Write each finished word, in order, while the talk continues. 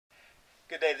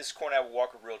Good day, this is Cornell with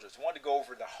Walker Realtors. I wanted to go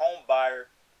over the home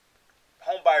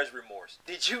buyer's remorse.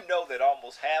 Did you know that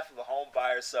almost half of the home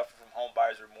buyers suffer from home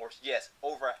buyer's remorse? Yes,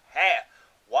 over half.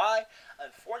 Why?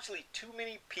 Unfortunately, too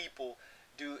many people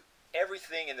do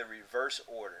everything in the reverse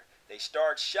order. They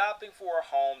start shopping for a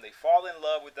home, they fall in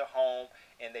love with the home,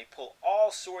 and they pull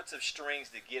all sorts of strings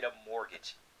to get a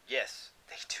mortgage. Yes,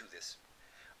 they do this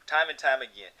time and time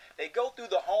again. They go through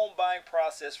the home buying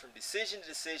process from decision to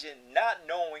decision, not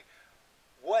knowing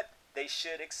what they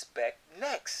should expect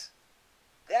next.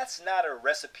 That's not a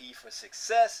recipe for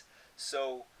success.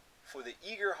 So for the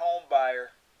eager home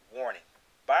buyer, warning.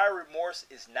 Buyer remorse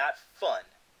is not fun,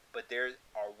 but there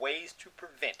are ways to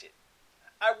prevent it.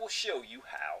 I will show you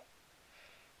how.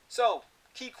 So,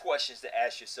 key questions to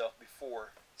ask yourself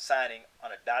before signing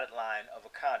on a dotted line of a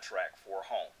contract for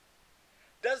a home.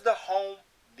 Does the home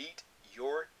meet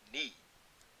your need?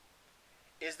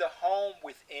 Is the home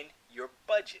within your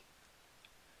budget?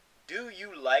 Do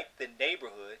you like the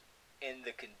neighborhood and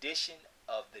the condition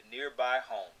of the nearby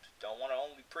homes? Don't want an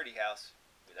only pretty house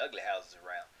with ugly houses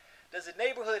around. Does the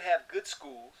neighborhood have good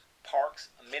schools, parks,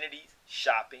 amenities,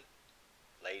 shopping?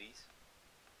 Ladies.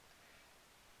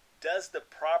 Does the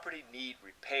property need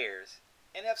repairs?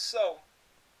 And if so,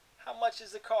 how much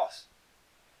is the cost?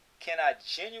 Can I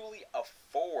genuinely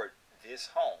afford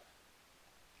this home?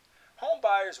 Home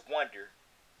buyers wonder,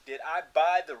 did I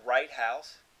buy the right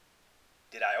house?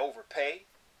 Did I overpay?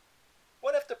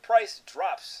 What if the price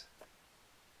drops?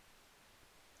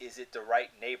 Is it the right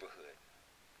neighborhood?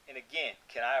 And again,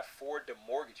 can I afford the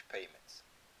mortgage payments?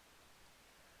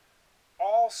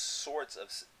 All sorts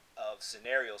of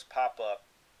scenarios pop up,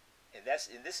 and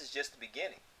this is just the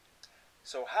beginning.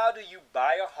 So how do you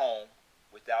buy a home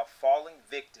without falling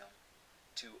victim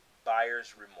to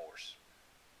buyer's remorse?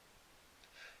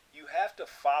 You have to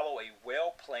follow a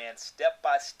well-planned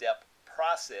step-by-step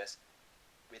process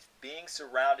with being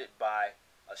surrounded by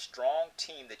a strong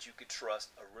team that you could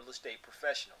trust of real estate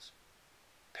professionals.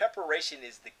 Preparation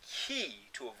is the key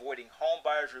to avoiding home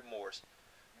buyer's remorse.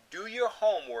 Do your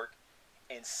homework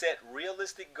and set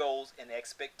realistic goals and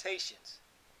expectations.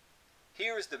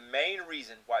 Here is the main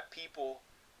reason why people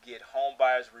get home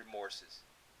buyer's remorse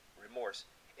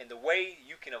and the way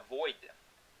you can avoid them.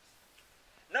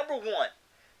 Number one,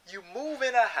 you move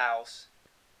in a house,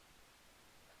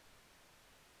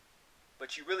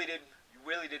 but you really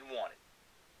didn't want it.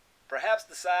 Perhaps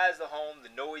the size of the home, the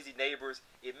noisy neighbors.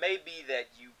 It may be that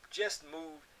you just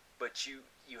moved, but you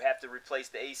have to replace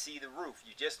the AC, the roof.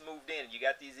 You just moved in and you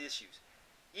got these issues.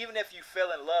 Even if you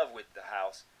fell in love with the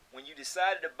house, when you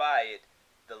decided to buy it,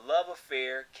 the love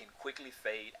affair can quickly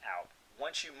fade out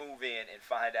once you move in and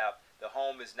find out the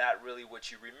home is not really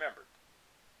what you remembered.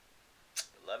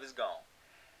 The love is gone.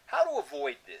 How to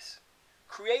avoid this?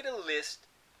 Create a list,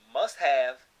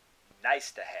 must-have,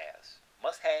 nice-to-haves.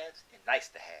 Must-haves and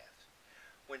nice-to-haves.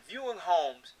 When viewing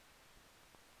homes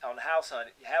on house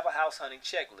hunting, you have a house hunting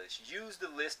checklist. Use the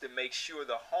list to make sure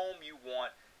the home you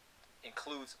want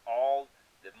includes all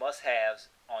the must-haves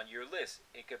on your list,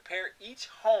 and compare each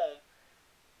home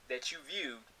that you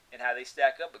viewed and how they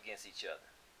stack up against each other.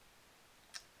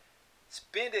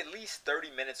 Spend at least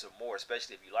 30 minutes or more,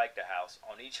 especially if you like the house,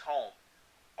 on each home,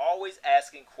 always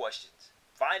asking questions,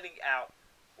 finding out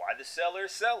why the seller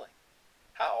is selling.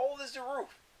 How old is the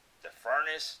roof? The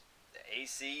furnace, the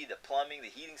AC, the plumbing, the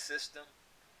heating system.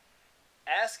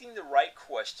 Asking the right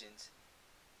questions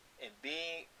and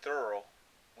being thorough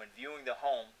when viewing the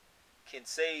home can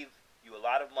save you a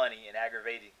lot of money and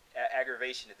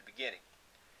aggravation at the beginning.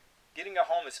 Getting a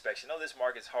home inspection. I know this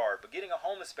market's hard, but getting a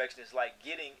home inspection is like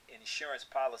getting an insurance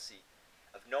policy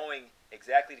of knowing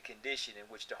exactly the condition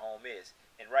in which the home is.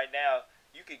 And right now,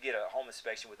 you could get a home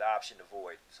inspection with the option to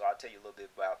void. So I'll tell you a little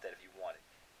bit about that if you want it.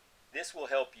 This will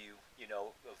help you,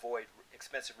 avoid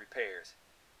expensive repairs.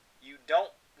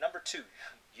 Number two,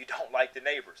 you don't like the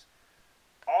neighbors.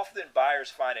 Often buyers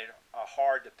find it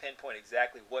hard to pinpoint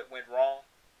exactly what went wrong.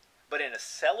 But in a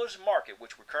seller's market,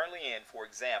 which we're currently in, for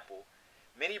example,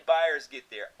 many buyers get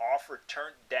their offer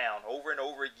turned down over and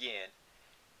over again.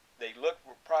 They look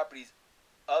for properties,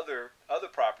 other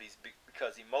properties,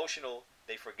 because emotional,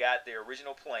 they forgot their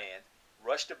original plan,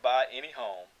 rush to buy any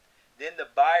home. Then the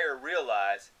buyer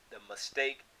realized the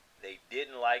mistake. They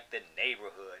didn't like the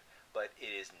neighborhood, but it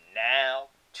is now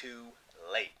too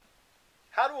late.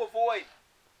 How to avoid?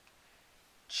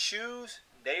 Choose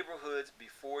neighborhoods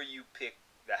before you pick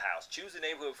the house. Choose the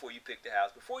neighborhood before you pick the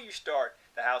house. Before you start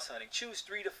the house hunting, choose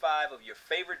 3 to 5 of your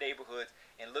favorite neighborhoods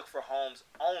and look for homes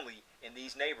only in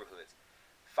these neighborhoods.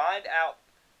 Find out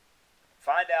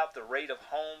the rate of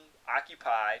home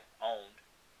occupied, owned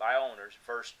by owners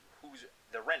versus who's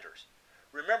the renters.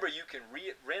 Remember, you can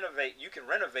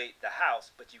renovate the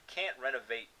house, but you can't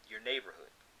renovate your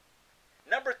neighborhood.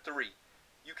 Number 3,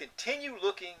 you continue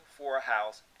looking for a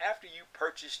house after you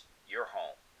purchased your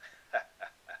home.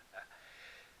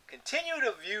 Continue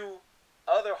to view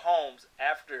other homes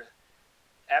after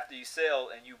you sell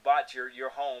and you bought your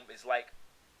home is like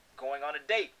going on a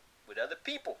date with other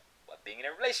people, but being in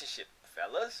a relationship.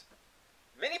 Fellas,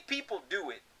 many people do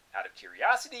it out of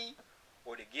curiosity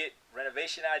or to get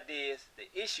renovation ideas. The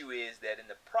issue is that in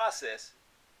the process,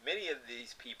 many of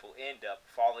these people end up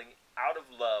falling out of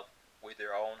love with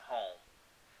their own home,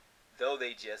 though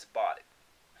they just bought it.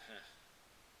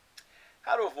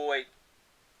 How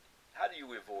do you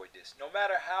avoid this? No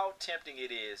matter how tempting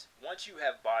it is, once you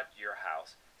have bought your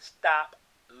house, stop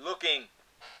looking.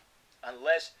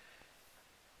 Unless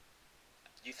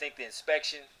you think the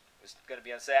inspection is going to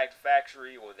be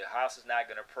unsatisfactory or the house is not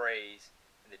going to appraise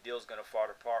and the deal is going to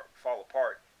fall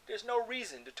apart, there's no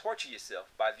reason to torture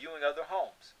yourself by viewing other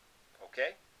homes.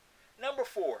 Okay? Number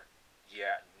 4, you're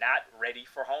not ready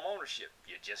for home ownership.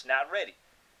 You're just not ready.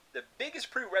 The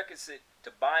biggest prerequisite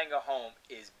to buying a home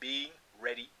is being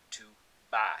ready to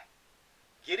buy.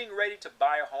 Getting ready to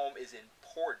buy a home is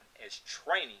important as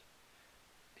training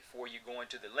before you go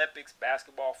into the Olympics,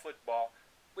 basketball, football.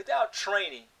 Without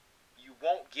training, you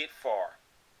won't get far.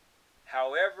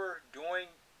 However, during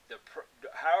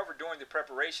the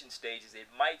preparation stages, it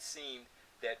might seem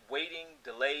that waiting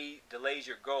delays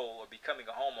your goal of becoming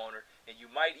a homeowner, and you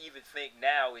might even think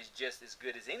now is just as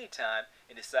good as any time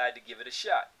and decide to give it a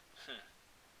shot.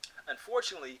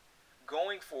 Unfortunately,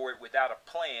 going for it without a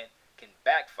plan can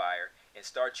backfire and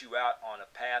start you out on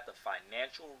a path of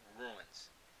financial ruins.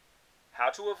 How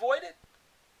to avoid it?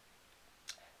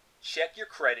 Check your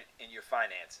credit and your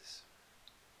finances.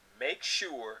 Make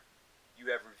sure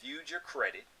you have reviewed your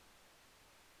credit.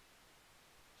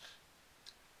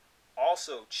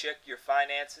 Also, check your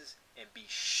finances and be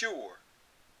sure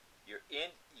your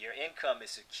income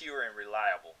is secure and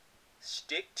reliable.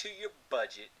 Stick to your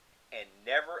budget and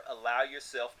never allow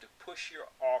yourself to push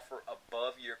your offer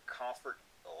above your comfort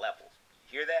level.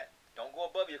 You hear that? Don't go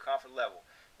above your comfort level.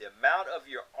 The amount of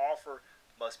your offer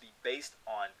must be based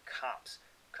on comps,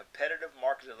 competitive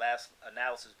market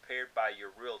analysis prepared by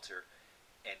your realtor,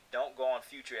 and don't go on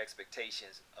future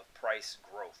expectations of price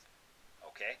growth.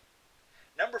 Okay?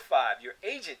 Number 5, your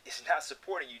agent is not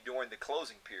supporting you during the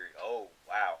closing period. Oh,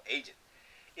 wow, agent.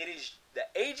 It is the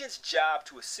agent's job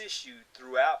to assist you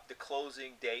throughout the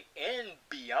closing date and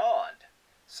beyond.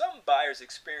 Some buyers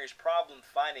experience problems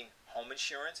finding home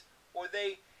insurance, or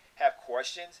they have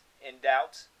questions and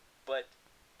doubts, but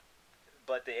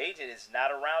the agent is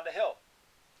not around to help.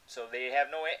 So they have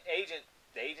no agent.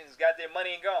 The agent's got their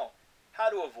money and gone. How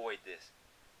to avoid this?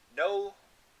 Know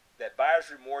that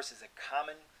buyer's remorse is a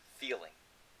common feeling.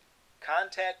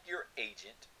 Contact your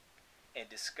agent and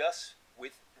discuss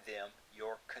with them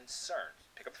your concerns.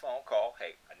 Pick up the phone, call.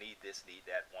 Hey, I need this, need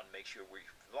that. Want to make sure we're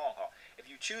for the long haul. If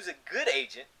you choose a good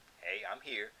agent, hey, I'm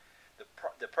here.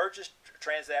 The purchase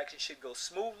transaction should go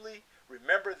smoothly.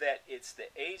 Remember that it's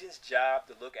the agent's job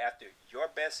to look after your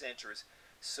best interests.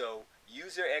 So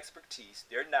use their expertise,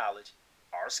 their knowledge,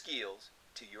 our skills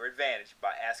to your advantage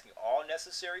by asking all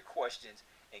necessary questions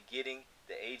and getting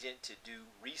the agent to do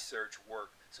research work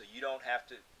so you don't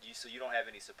have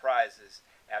any surprises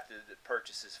after the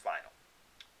purchase is final.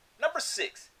 Number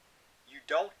 6, you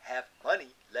don't have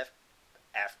money left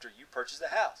after you purchase the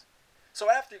house. So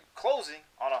after closing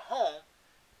on a home,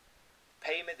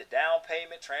 payment, the down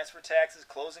payment, transfer taxes,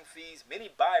 closing fees, many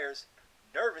buyers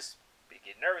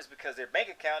get nervous because their bank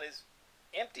account is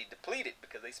empty, depleted,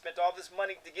 because they spent all this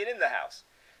money to get in the house.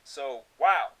 So,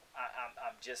 wow,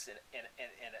 I'm just in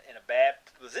a bad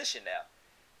position now.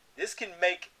 This can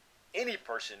make any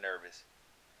person nervous.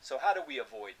 So how do we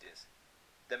avoid this?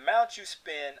 The amount you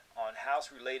spend on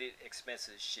house-related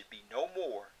expenses should be no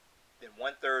more than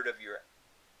 1/3 of your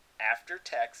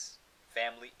after-tax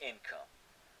family income.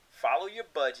 Follow your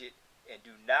budget and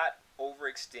do not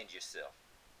overextend yourself.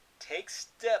 Take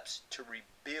steps to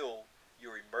rebuild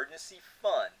your emergency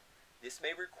fund. This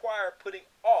may require putting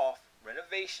off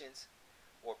renovations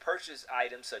or purchase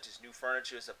items such as new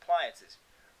furniture and appliances.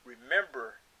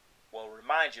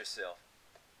 Remind yourself,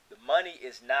 the money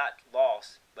is not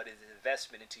lost, but is an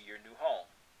investment into your new home.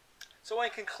 So in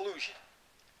conclusion,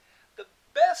 the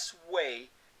best way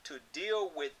to deal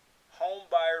with home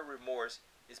buyer remorse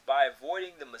is by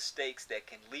avoiding the mistakes that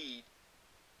can lead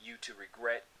you to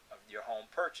regret of your home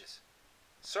purchase.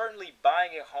 Certainly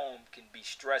buying a home can be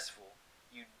stressful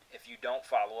if you don't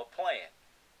follow a plan,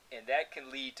 and that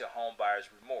can lead to home buyer's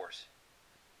remorse.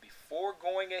 Before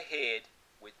going ahead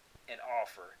with an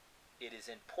offer, It is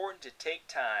important to take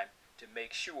time to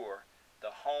make sure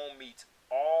the home meets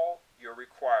all your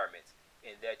requirements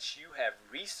and that you have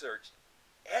researched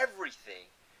everything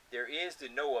there is to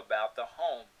know about the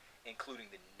home, including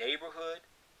the neighborhood,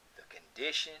 the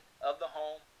condition of the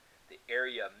home, the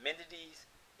area amenities,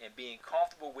 and being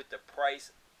comfortable with the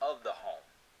price of the home.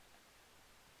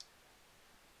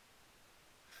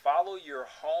 Follow your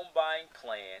home buying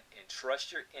plan and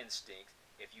trust your instincts.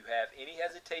 If you have any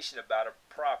hesitation about a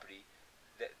property,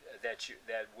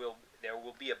 there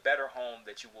will be a better home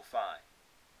that you will find.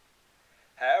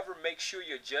 However, make sure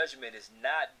your judgment is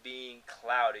not being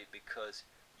clouded because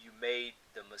you made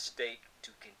the mistake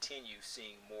to continue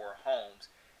seeing more homes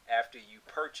after you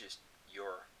purchased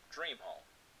your dream home.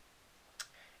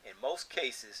 In most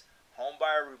cases,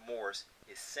 homebuyer remorse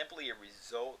is simply a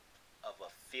result of a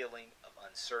feeling of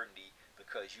uncertainty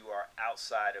because you are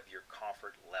outside of your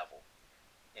comfort level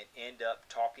and end up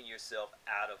talking yourself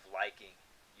out of liking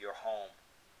your home.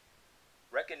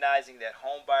 Recognizing that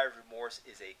homebuyer remorse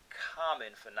is a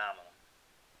common phenomenon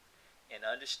and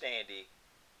understanding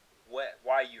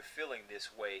why you're feeling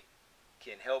this way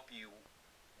can help you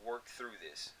work through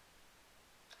this.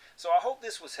 So I hope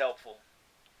this was helpful.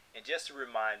 And just a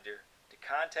reminder, to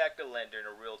contact a lender and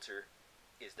a realtor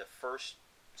is the first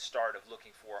start of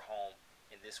looking for a home,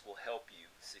 and this will help you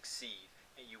succeed,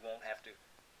 and you won't have to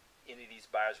any of these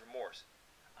buyer's remorse.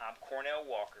 I'm Cornell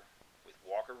Walker with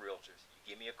Walker Realtors. You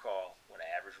give me a call when an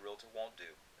average realtor won't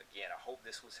do. Again, I hope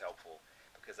this was helpful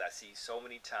because I see so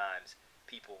many times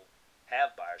people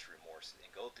have buyer's remorse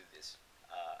and go through this,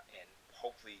 and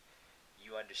hopefully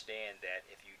you understand that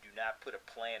if you do not put a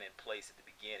plan in place at the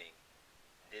beginning,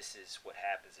 this is what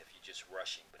happens if you're just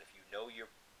rushing. But if you know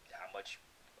how much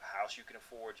house you can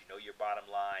afford, you know your bottom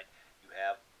line, you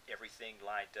have everything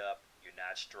lined up, you're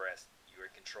not stressed, you're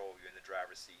in control, you're in the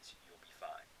driver's seat, you'll be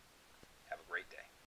fine. Have a great day.